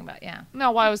you were thing. talking about. Yeah. No,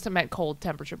 why was it meant cold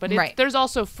temperature? But Right. there's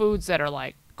also foods that are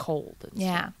like cold. And stuff.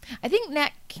 Yeah. I think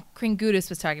Nat Kringoudis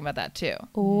was talking about that too.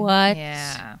 What?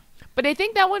 Yeah. But I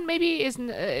think that one maybe isn't.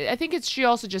 I think she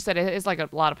also just said it's like a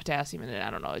lot of potassium in it.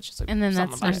 I don't know. It's just like And then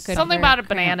something that's about not it. good Something for about a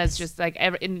banana cramps. is just like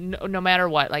no matter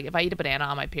what. Like if I eat a banana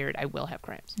on my period, I will have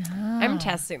cramps. I'm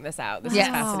testing this out. This is Yes.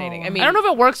 fascinating. I mean, I don't know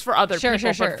if it works for other Sure,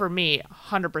 people, sure, sure. but for me,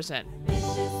 100%.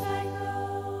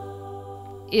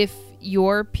 If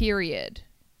your period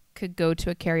could go to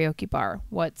a karaoke bar,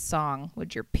 what song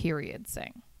would your period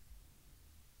sing?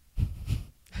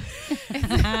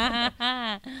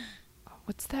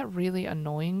 What's that really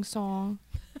annoying song?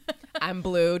 I'm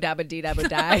blue, dabba dee dabba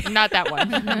die. Not that one.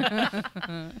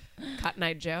 Cotton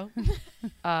Eye Joe.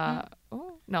 Oh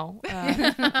no.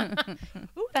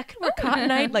 Ooh, that could work.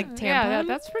 Cotton Eye like tampon. Yeah,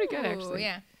 that's pretty good actually.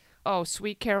 yeah. Oh,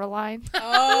 Sweet Caroline.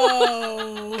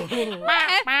 Oh.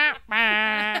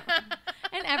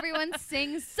 And everyone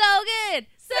sings so good.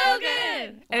 So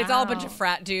good. And it's all a bunch of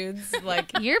frat dudes.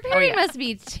 Like, Your period yeah. must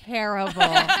be terrible.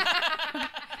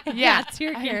 Yeah, That's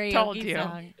your I karaoke told you.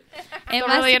 song. a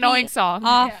really annoying song.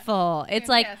 Awful. It's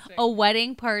like Fantastic. a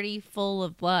wedding party full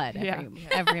of blood Yeah.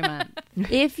 every month.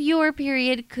 If your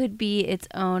period could be its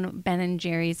own Ben and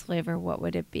Jerry's flavor, what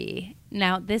would it be?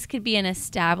 Now, this could be an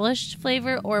established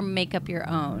flavor or make up your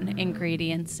own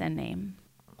ingredients and name.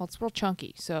 Well, it's real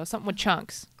chunky, so something with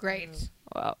chunks. Great.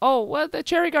 Well, the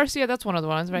Cherry Garcia, that's one of the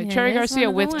ones, right? Yeah, Cherry that's Garcia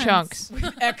one of the with ones. chunks.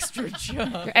 extra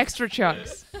chunk. Extra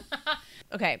chunks.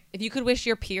 Okay, if you could wish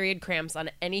your period cramps on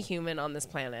any human on this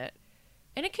planet,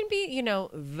 and it can be, you know,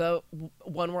 the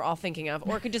one we're all thinking of,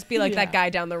 or it could just be like that guy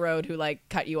down the road who like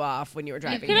cut you off when you were It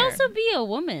driving could here. also be a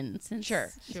woman. Since sure.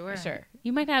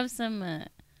 You might have some.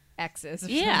 Exes.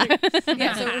 Yeah.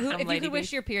 Yeah. So if you lady could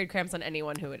wish your period cramps on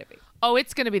anyone, who would it be? Oh,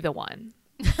 it's going to be the one.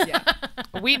 Yeah.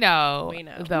 We know. We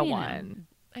know. The We know. one.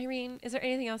 Irene, is there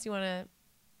anything else you want to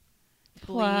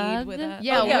Plug? bleed with us?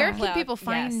 Yeah, where can plug. people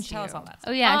find Yes, tell us you? all that.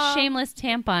 Oh yeah, shameless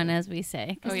tampon, as we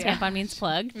say, because yeah. tampon means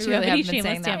plug. We Do you have really any haven't been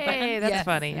shameless saying that. tampon? Hey, that's Yes.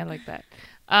 funny. I like that.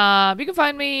 You can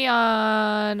find me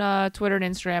on Twitter and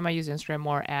Instagram. I use Instagram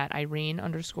more at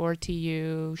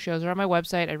Irene_TU. Shows are on my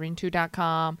website,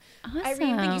 irene2.com. Awesome.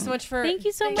 Irene, thank you so much for Thank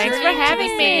you so much. Thanks for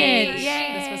having me.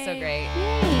 Yay. This was so great.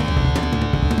 Yay.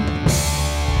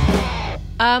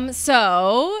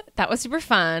 So that was super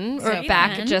fun. We're So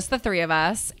back, fun. just the three of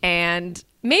us, and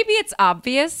maybe it's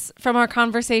obvious from our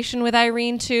conversation with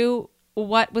Irene too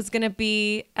what was going to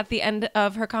be at the end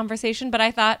of her conversation, but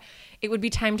I thought it would be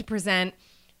time to present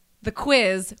the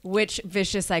quiz. Which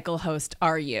Vicious Cycle host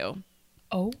are you?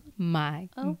 Oh my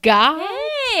God.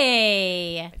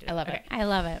 Hey. I love it. I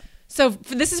love it. So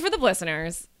this is for the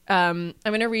listeners. I'm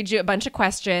going to read you a bunch of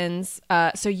questions,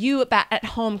 so you at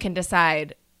home can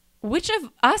decide which of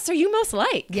us are you most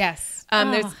like. Yes.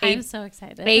 There's I'm so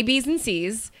excited. A, B's, and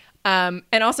C's. And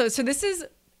also, so this is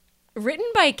written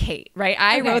by Kate, right?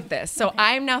 I wrote this. So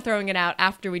I'm now throwing it out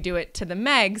after we do it to the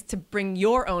Megs to bring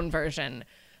your own version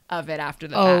of it after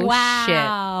the fact.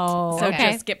 Wow. So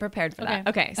Okay. just get prepared for that.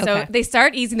 Okay. So they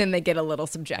start easy, then they get a little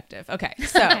subjective. Okay.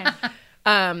 So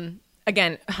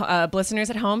again, listeners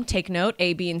at home, take note,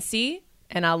 A, B, and C,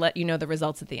 and I'll let you know the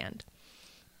results at the end.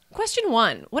 Question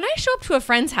 1. When I show up to a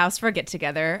friend's house for a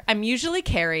get-together, I'm usually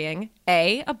carrying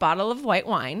A, a bottle of white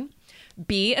wine,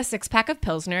 B, a 6-pack of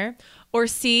Pilsner, or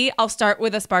C, I'll start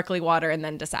with a sparkly water and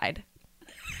then decide.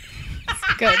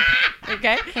 Good.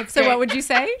 Okay? So what would you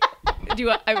say? Do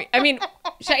you, I mean,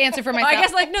 Should I answer for I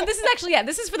myself? guess no, this is actually,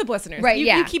 this is for the listeners. Right,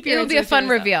 You keep your It'll be a answers to fun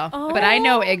yourself. reveal. But I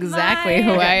know exactly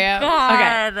who I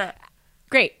am. Okay.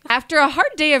 Great. After a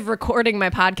hard day of recording my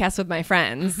podcast with my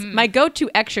friends, my go-to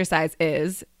exercise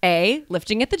is A,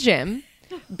 lifting at the gym,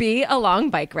 B, a long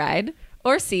bike ride,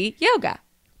 or C, yoga.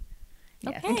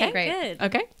 Yes. Okay, Great. good.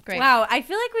 Okay? Great. Wow, I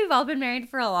feel like we've all been married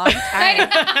for a long time.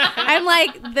 I'm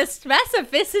like, the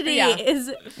specificity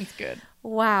is. It's good.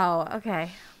 Wow,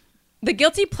 okay. The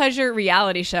guilty pleasure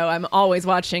reality show I'm always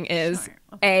watching is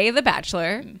A, The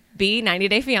Bachelor, B, 90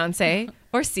 Day Fiancé,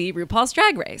 or C, RuPaul's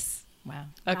Drag Race. Wow.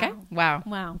 Okay? Wow.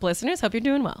 Wow. Listeners, hope you're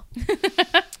doing well.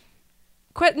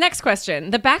 Next question.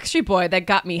 The Backstreet Boy that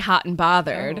got me hot and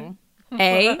bothered.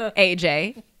 A,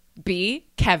 AJ. B,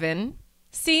 Kevin.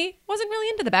 C, wasn't really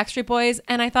into the Backstreet Boys,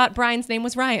 and I thought Brian's name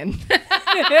was Ryan.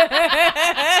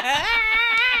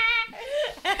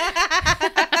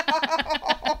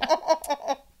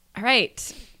 All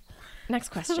right. Next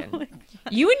question.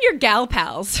 You and your gal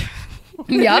pals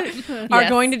Yep. are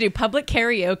going to do public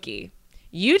karaoke.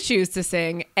 You choose to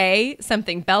sing A,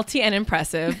 something belty and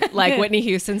impressive, like Whitney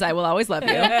Houston's I Will Always Love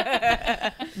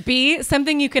You. B,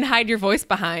 something you can hide your voice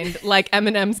behind, like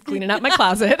Eminem's Cleaning Up My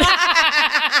Closet.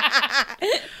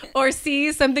 Or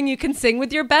C, something you can sing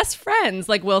with your best friends,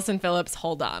 like Wilson Phillips'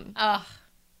 Hold On. Oh,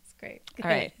 it's great. All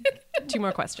right. 2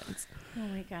 more questions. Oh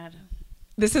my God.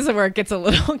 This is where it gets a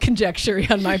little conjecture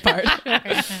on my part.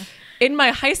 In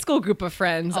my high school group of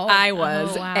friends, I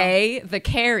was A, the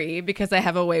Carrie, because I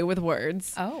have a way with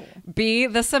words. Oh. B,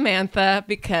 the Samantha,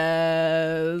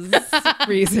 because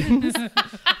reasons.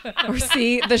 Or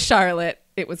C, the Charlotte.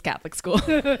 It was Catholic school.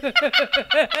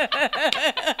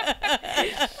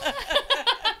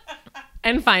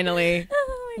 And finally,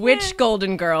 which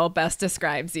Golden Girl best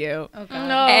describes you? Oh, God.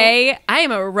 No. A, I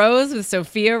am a rose with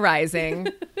Sophia rising.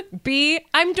 B,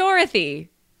 I'm Dorothy.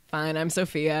 Fine, I'm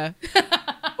Sophia.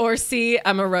 Or C,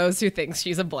 I'm a rose who thinks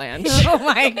she's a Blanche. Oh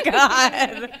my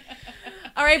God.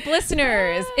 All right,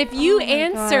 listeners, if you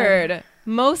answered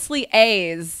mostly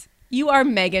A's, you are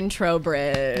Megan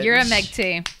Trowbridge. You're a Meg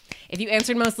T. If you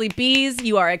answered mostly B's,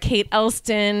 you are a Kate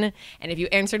Elston. And if you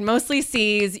answered mostly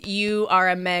C's, you are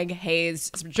a Meg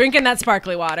Hayes drinking that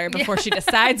sparkly water before she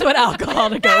decides what alcohol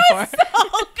to go for.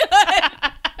 Oh, good.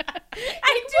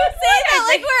 I do say that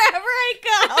like wherever I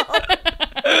go.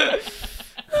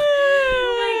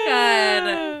 Oh my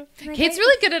God. Kate's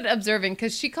really good at observing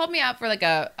because she called me out for like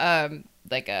a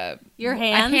Your a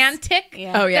hands? hand tick.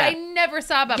 Yeah. Oh, yeah. That I never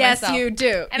saw about Yes, myself. you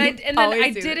do. And You then always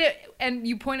I do. did it, and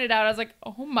you pointed out. I was like,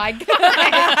 oh my God.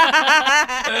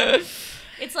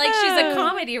 It's like she's a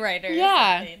comedy writer. or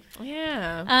Yeah. something.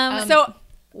 Yeah. So So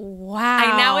wow.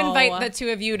 I now invite the two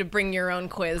of you to bring your own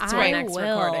quiz to our I next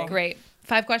will. recording. Great.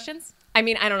 5 questions? I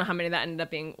mean, I don't know how many that ended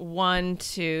up being. 1,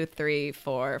 2, 3,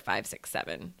 4, 5, 6,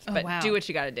 7. But wow. do what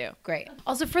you got to do. Great.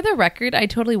 Also, for the record, I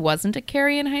totally wasn't a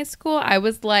Carrie in high school. I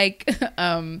was like,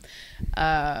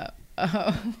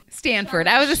 Stanford.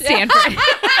 I was a Stanford.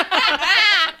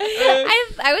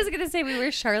 I was gonna say we were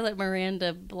Charlotte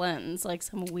Miranda blends, like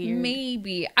some weird.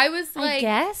 Maybe. I was I like,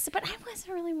 guess, but I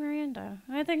wasn't really Miranda.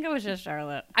 I think it was just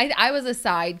Charlotte. I was a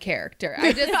side character.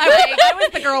 I just like, I was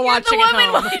the girl watching the at woman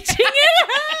home. watching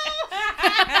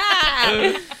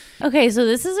it. Okay, so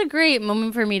this is a great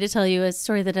moment for me to tell you a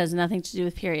story that has nothing to do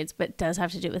with periods, but does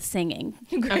have to do with singing.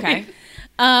 Okay.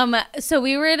 So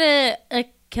we were at a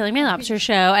Killing My Lobster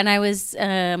show, and I was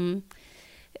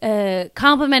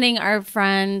complimenting our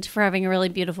friend for having a really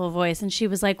beautiful voice, and she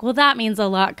was like, "Well, that means a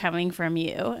lot coming from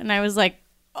you," and I was like,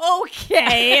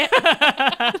 "Okay."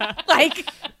 Like,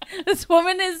 this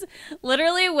woman is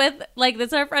literally with, like, this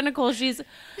is our friend Nicole. She's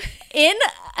in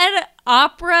an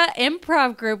opera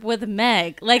improv group with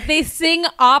Meg. Like, they sing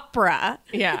opera.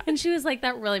 Yeah. And she was like,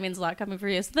 that really means a lot coming from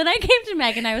you. So then I came to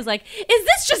Meg and I was like, is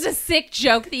this just a sick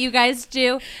joke that you guys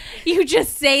do? You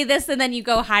just say this and then you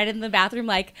go hide in the bathroom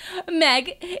like,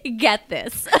 Meg, get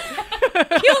this.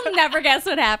 You'll never guess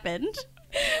what happened.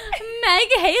 Meg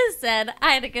Hayes said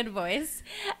I had a good voice.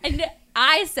 And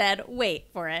I said, wait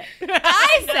for it.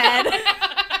 I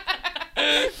said,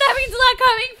 that means not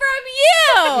coming from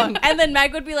you. And then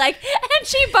Meg would be like, and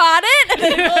she bought it. And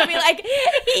then we'll be like,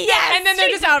 yes. And then they're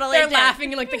she just totally they're did.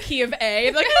 laughing in like the key of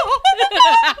A. They're like,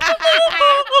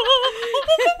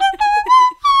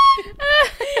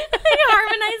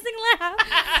 harmonizing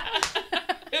laugh.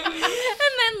 and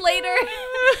then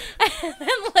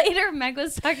later Meg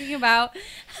was talking about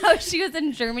how she was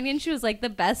in Germany and she was like the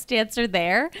best dancer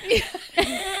there. And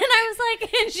I was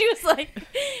like, and she was like,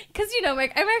 because you know,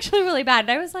 Meg, I'm actually really bad.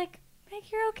 And I was like, Meg,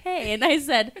 you're okay. And I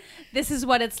said, this is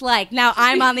what it's like. Now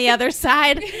I'm on the other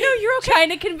side. No, you're okay. Trying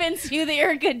to convince you that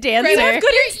you're a good dancer. you have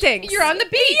good instincts. You're on the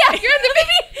beat. Yeah, you're on the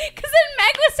beat. Because then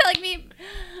Meg was telling me,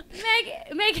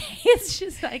 Meg is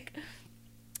just like,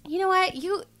 you know what?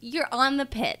 You're on the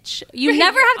pitch. You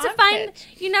never have to find.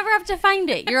 You never have to find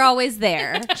it. You're always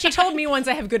there. She told me once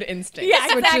I have good instincts.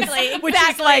 Yeah, which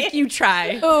is like you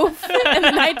try. Oof. And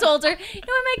then I told her, you know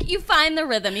what, Meg? You find the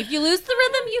rhythm. If you lose the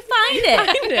rhythm, you find it.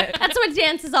 Find it. That's what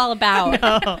dance is all about.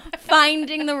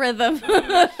 Finding the rhythm.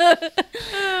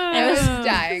 I was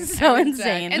dying. So I was insane.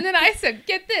 dying. And then I said,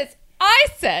 "Get this." I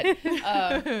said,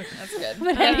 "That's good." But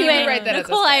I didn't even anyway, write that as a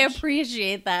Nicole, I sketch.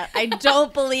 appreciate that. I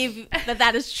don't believe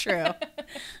that is true.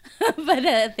 But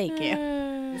thank you.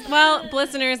 Well,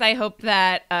 listeners, I hope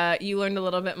that you learned a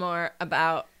little bit more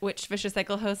about which Vicious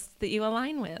Cycle hosts that you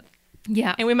align with.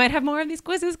 Yeah. And we might have more of these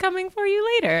quizzes coming for you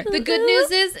later. The good news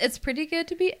is it's pretty good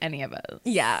to be any of us.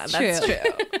 Yeah, that's true.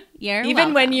 You're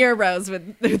Even when welcome. you're Rose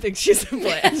with who thinks she's a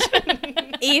Blanche.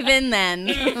 Even then,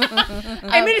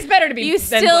 I mean, it's better to be you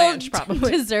than still Blanche,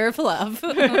 probably. deserve love.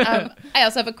 I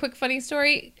also have a quick funny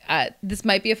story. This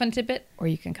might be a fun tidbit, or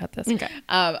you can cut this. Okay.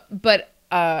 But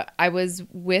I was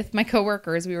with my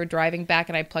coworkers. We were driving back,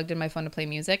 and I plugged in my phone to play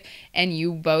music. And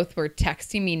you both were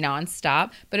texting me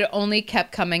nonstop, but it only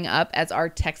kept coming up as our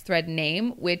text thread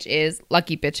name, which is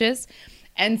Lucky Bitches.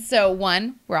 And so,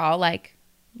 one, we're all like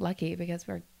lucky because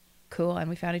we're cool and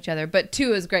we found each other. But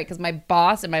two, is great because my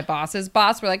boss and my boss's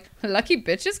boss were like, lucky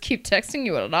bitches keep texting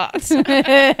you a lot.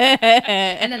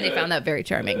 And then they found that very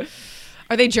charming.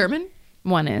 Are they German?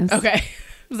 One is. Okay.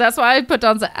 That's why I put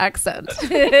on the accent.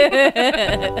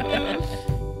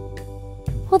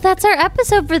 Well, that's our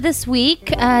episode for this week.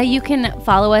 You can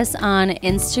follow us on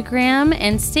Instagram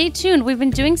and stay tuned. We've been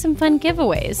doing some fun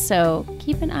giveaways, so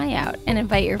keep an eye out and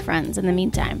invite your friends in the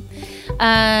meantime.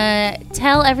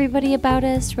 Tell everybody about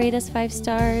us, rate us 5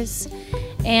 stars.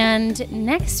 And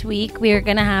next week, we are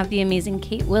going to have the amazing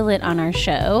Kate Willett on our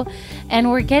show. And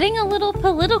we're getting a little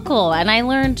political, and I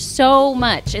learned so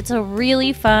much. It's a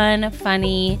really fun,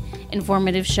 funny,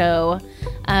 informative show.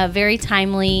 Very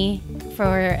timely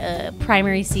for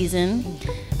primary season.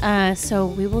 So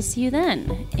we will see you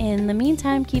then. In the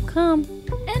meantime, keep calm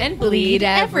And bleed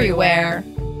everywhere.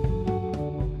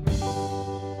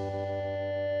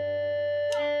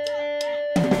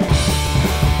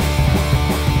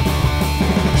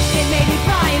 It may be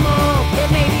primal, it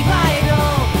may be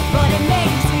vital, but it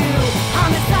makes you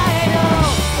homicidal.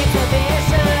 It's a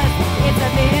vicious, it's a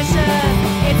vicious,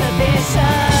 it's a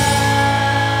vicious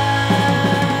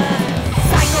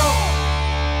cycle.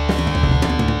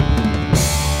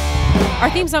 Our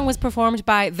theme song was performed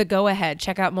by The Go Ahead.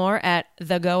 Check out more at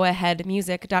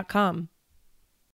thegoaheadmusic.com.